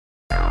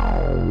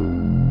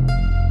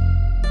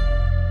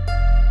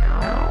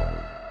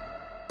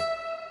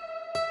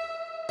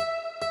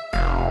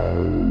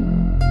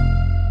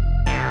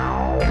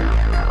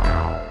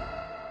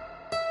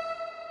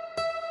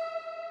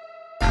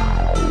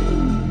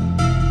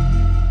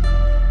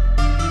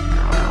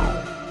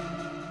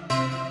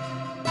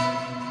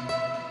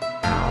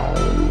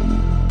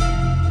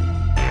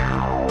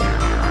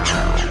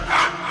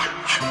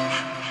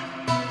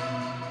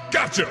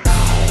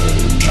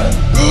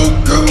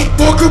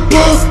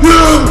about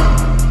you.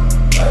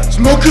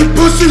 Smoking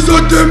pussies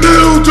like the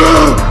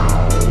mildew.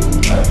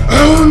 I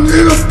don't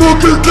need a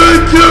fucking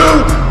thank you.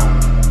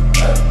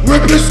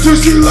 Ripping his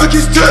juicy like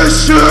his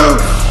tissue.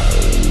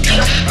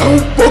 I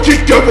don't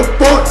fucking give a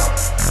fuck.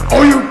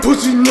 All you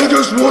pussy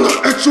niggas wanna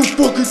actual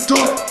fucking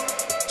talk.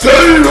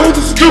 Saying all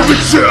the stupid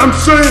shit I'm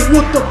saying,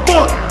 what the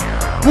fuck?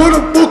 What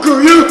the fuck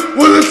are you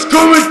when it's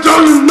coming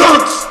down your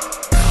nuts?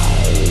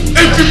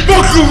 If you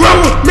fuck around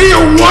with me,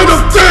 you'll wind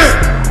up dead.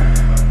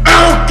 I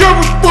don't give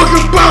a fuck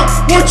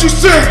about what you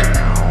said.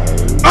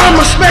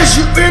 I'ma smash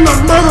you in the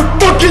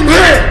motherfucking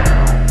head.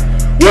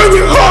 When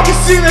you hardly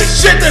see that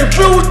shit that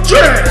filled with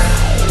dread.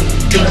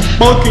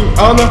 Fucking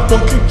on a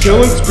fucking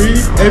killing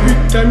spree. Every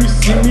time you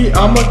see me,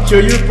 I'ma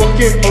kill your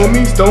fucking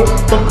homies. Don't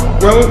fuck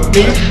around with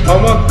me,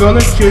 I'ma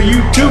gonna kill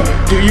you too.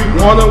 Do you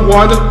wanna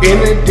wind up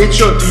in a ditch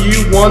or do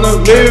you wanna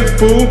live,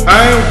 fool?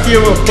 I don't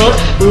give a fuck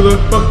who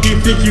the fuck you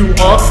think you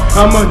are.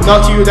 I'ma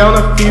knock you down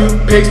a few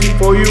pegs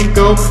before you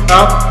go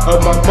out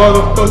of my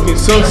motherfucking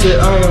sunset.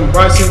 I am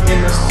rising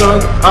in the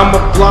sun. I'ma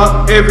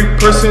block every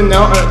person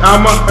out and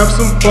I'ma have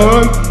some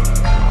fun.